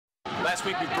Last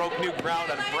week we broke new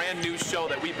ground on a brand new show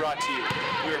that we brought to you.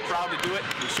 We were proud to do it.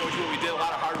 We showed you what we did. A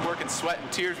lot of hard work and sweat and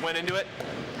tears went into it.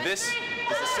 This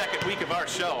is the second week of our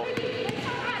show.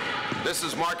 This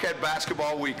is Marquette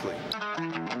Basketball Weekly.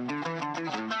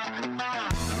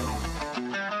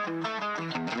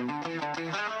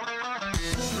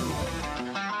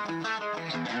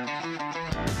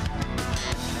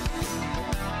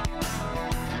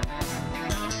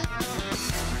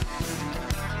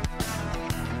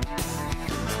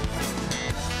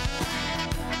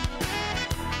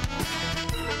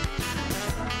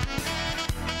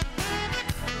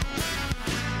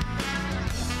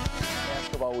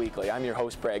 Weekly. I'm your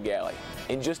host, Brad Galli.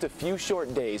 In just a few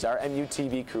short days, our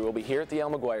MUTV crew will be here at the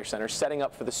Al McGuire Center setting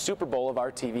up for the Super Bowl of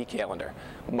our TV calendar,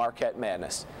 Marquette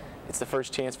Madness. It's the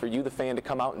first chance for you, the fan, to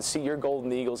come out and see your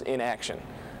Golden Eagles in action.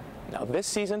 Now, this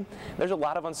season, there's a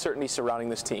lot of uncertainty surrounding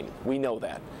this team. We know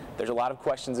that. There's a lot of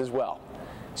questions as well.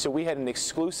 So we had an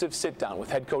exclusive sit-down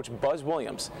with head coach Buzz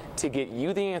Williams to get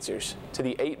you the answers to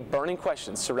the 8 burning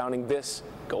questions surrounding this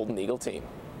Golden Eagle team.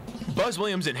 Buzz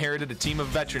Williams inherited a team of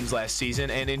veterans last season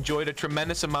and enjoyed a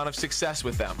tremendous amount of success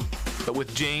with them. But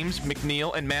with James,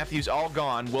 McNeil, and Matthews all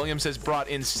gone, Williams has brought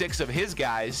in 6 of his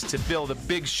guys to fill the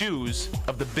big shoes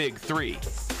of the big 3.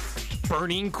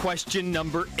 Burning question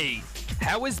number 8.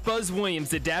 How has Buzz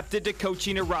Williams adapted to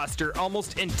coaching a roster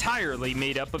almost entirely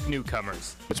made up of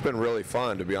newcomers? It's been really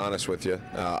fun, to be honest with you.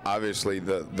 Obviously,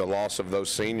 the loss of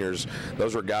those seniors,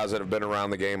 those were guys that have been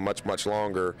around the game much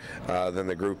longer than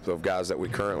the group of guys that we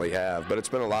currently have. But it's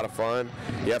been a lot of fun.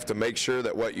 You have to make sure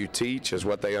that what you teach is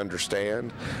what they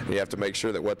understand. And you have to make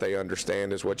sure that what they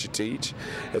understand is what you teach.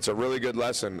 It's a really good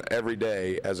lesson every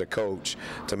day as a coach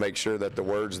to make sure that the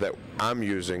words that I'm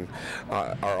using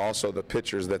are also the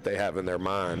pictures that they have in their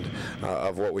mind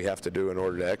of what we have to do in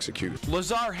order to execute.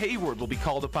 Lazar Hayward will be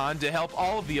called upon to help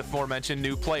all of the aforementioned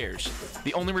new players.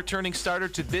 The only returning starter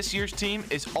to this year's team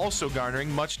is also garnering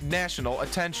much national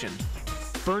attention.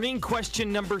 Burning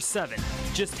question number 7.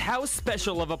 Just how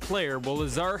special of a player will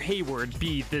Lazar Hayward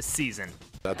be this season?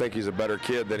 I think he's a better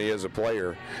kid than he is a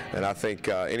player, and I think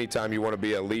anytime you want to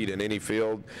be a lead in any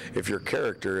field, if your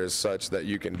character is such that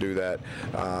you can do that,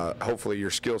 hopefully your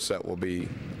skill set will be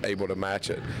able to match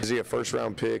it. Is he a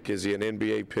first-round pick? Is he an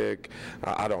NBA pick?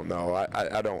 I don't know.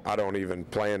 I don't even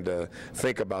plan to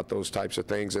think about those types of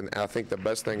things, and I think the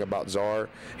best thing about Czar,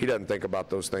 he doesn't think about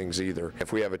those things either.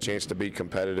 If we have a chance to be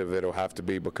competitive, it'll have to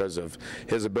be because of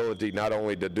his ability not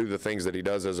only to do the things that he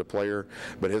does as a player,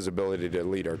 but his ability to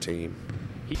lead our team.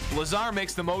 Lazar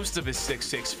makes the most of his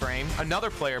 6'6" frame. Another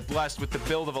player blessed with the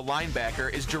build of a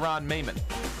linebacker is Jerron Mayman.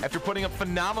 After putting up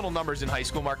phenomenal numbers in high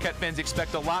school, Marquette fans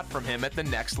expect a lot from him at the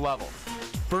next level.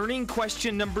 Burning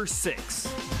question number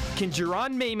 6. Can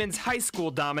Jerron Mayman's high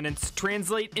school dominance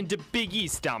translate into Big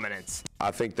East dominance? I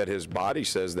think that his body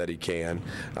says that he can,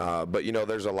 but you know,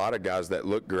 there's a lot of guys that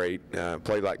look great,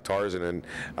 play like Tarzan,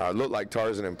 and look like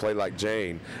Tarzan and play like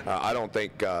Jane. I don't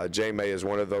think J-May is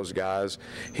one of those guys.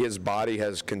 His body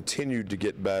has continued to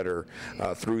get better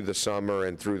through the summer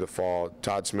and through the fall.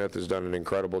 Todd Smith has done an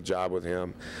incredible job with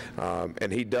him,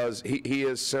 and he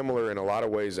is similar in a lot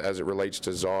of ways as it relates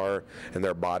to Czar and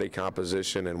their body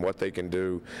composition and what they can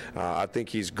do. I think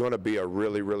he's going to be a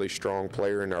really strong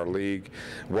player in our league.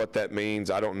 What that means,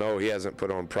 I don't know. He hasn't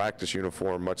put on practice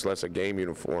uniform, much less a game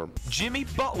uniform. Jimmy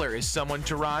Butler is someone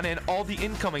Jerron and all the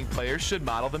incoming players should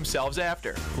model themselves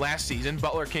after. Last season,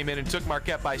 Butler came in and took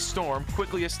Marquette by storm,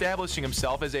 quickly establishing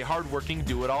himself as a hard-working,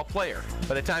 do-it-all player.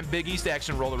 By the time Big East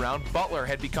action rolled around, Butler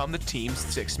had become the team's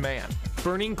 6th man.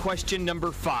 Burning question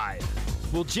number 5.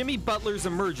 Will Jimmy Butler's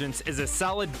emergence as a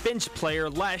solid bench player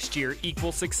last year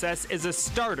equal success as a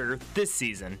starter this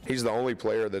season? He's the only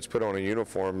player that's put on a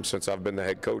uniform since I've been the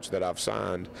head coach that I've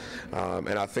signed.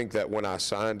 And I think that when I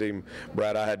signed him,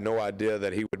 Brad, I had no idea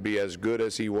that he would be as good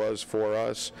as he was for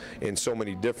us in so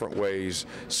many different ways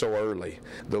so early.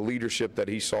 The leadership that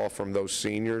he saw from those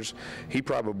seniors, he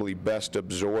probably best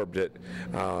absorbed it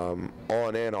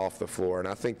on and off the floor. And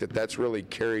I think that that's really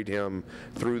carried him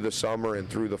through the summer and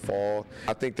through the fall.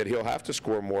 I think that he'll have to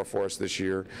score more for us this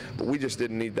year, but we just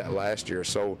didn't need that last year.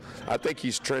 So I think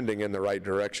he's trending in the right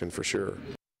direction for sure.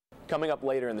 Coming up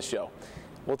later in the show,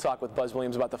 we'll talk with Buzz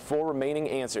Williams about the 4 remaining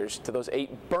answers to those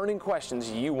 8 burning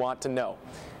questions you want to know,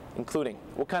 including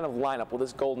what kind of lineup will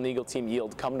this Golden Eagle team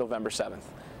yield come November 7th.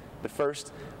 But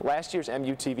first, last year's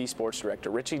MUTV sports director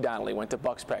Richie Donnelly went to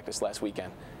Bucks practice last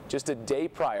weekend. Just a day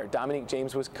prior, Dominic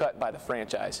James was cut by the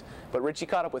franchise, but Richie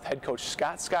caught up with head coach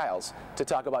Scott Skiles to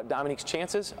talk about Dominic's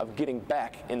chances of getting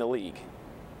back in the league.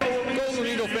 Golden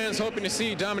Eagle fans hoping to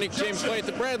see Dominic James play at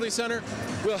the Bradley Center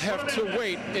will have to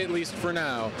wait, at least for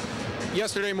now.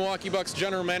 Yesterday, Milwaukee Bucks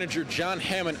general manager John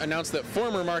Hammond announced that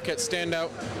former Marquette standout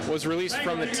was released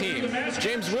from the team.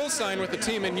 James will sign with the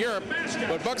team in Europe,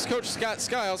 but Bucks coach Scott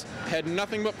Skiles had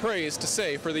nothing but praise to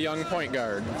say for the young point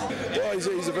guard. Well,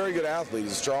 he's a very good athlete.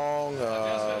 He's strong.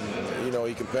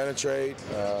 He can penetrate.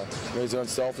 He's an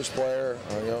unselfish player.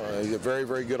 He's a very,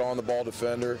 very good on-the-ball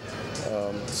defender.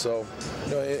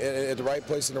 At the right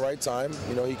place in the right time,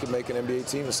 he can make an NBA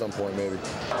team at some point, maybe.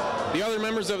 The other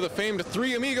members of the famed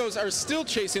Three Amigos are still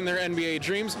chasing their NBA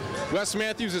dreams. Wes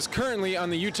Matthews is currently on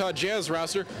the Utah Jazz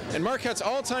roster, and Marquette's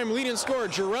all-time leading scorer,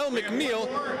 Jarrell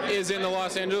McNeil, is in the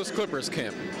Los Angeles Clippers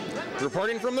camp.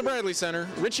 Reporting from the Bradley Center,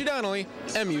 Richie Donnelly,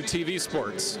 MUTV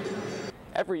Sports.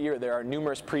 Every year there are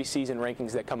numerous preseason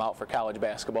rankings that come out for college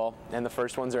basketball, and the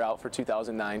first ones are out for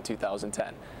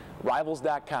 2009-2010.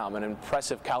 Rivals.com, an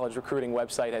impressive college recruiting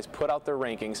website, has put out their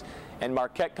rankings, and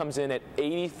Marquette comes in at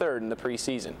 83rd in the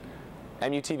preseason.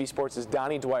 MUTV Sports'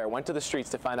 Donnie Dwyer went to the streets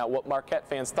to find out what Marquette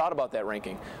fans thought about that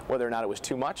ranking, whether or not it was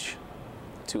too much,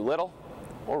 too little,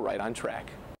 or right on track.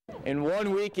 In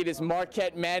 1 week, it is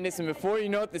Marquette Madness, and before you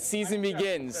know it, the season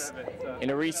begins.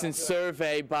 In a recent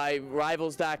survey by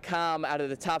Rivals.com, out of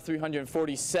the top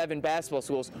 347 basketball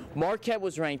schools, Marquette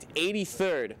was ranked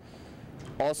 83rd.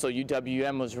 Also,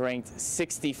 UWM was ranked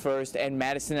 61st, and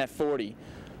Madison at 40.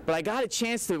 But I got a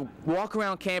chance to walk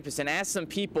around campus and ask some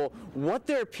people what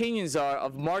their opinions are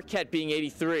of Marquette being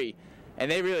 83,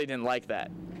 and they really didn't like that.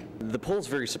 The poll's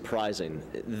very surprising.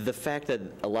 The fact that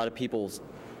a lot of people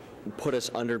put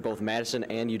us under both Madison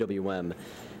and UWM,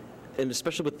 and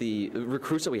especially with the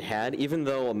recruits that we had, even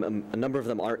though a number of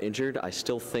them are injured, I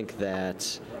still think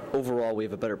that overall we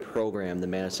have a better program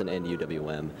than Madison and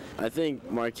UWM. I think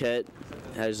Marquette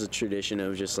has a tradition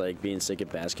of just like being sick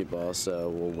at basketball, so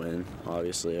we'll win,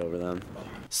 obviously, over them.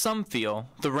 Some feel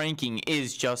the ranking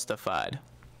is justified.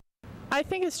 I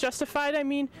think it's justified. I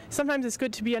mean, sometimes it's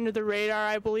good to be under the radar,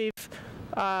 I believe.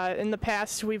 In the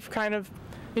past, we've kind of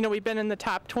we've been in the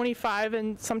top 25,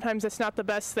 and sometimes that's not the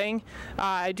best thing.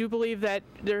 I do believe that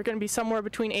they're going to be somewhere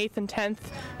between 8th and 10th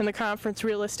in the conference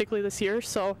realistically this year,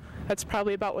 so that's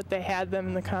probably about what they had them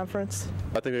in the conference.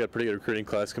 I think we got a pretty good recruiting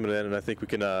class coming in, and I think we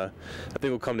can. I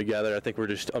think we'll come together. I think we're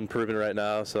just unproven right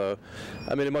now, so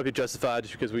I mean it might be justified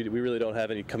just because we really don't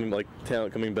have any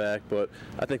talent coming back, but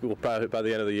I think we'll probably by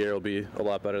the end of the year will be a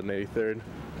lot better than 83rd.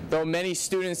 Though many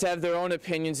students have their own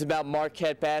opinions about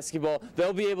Marquette basketball,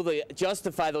 they'll be able to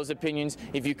justify those opinions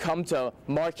if you come to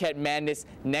Marquette Madness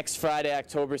next Friday,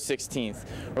 October 16th.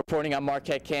 Reporting on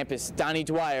Marquette campus, Donnie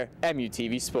Dwyer,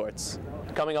 MUTV Sports.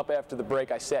 Coming up after the break,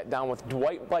 I sat down with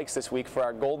Dwight Bikes this week for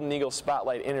our Golden Eagle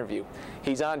Spotlight interview.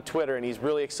 He's on Twitter and he's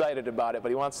really excited about it, but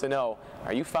he wants to know,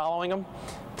 are you following him?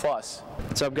 Plus.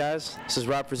 What's up, guys? This is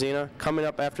Rob Frazina. Coming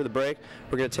up after the break,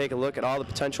 we're going to take a look at all the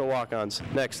potential walk-ons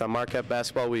next on Marquette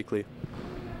Basketball Weekly.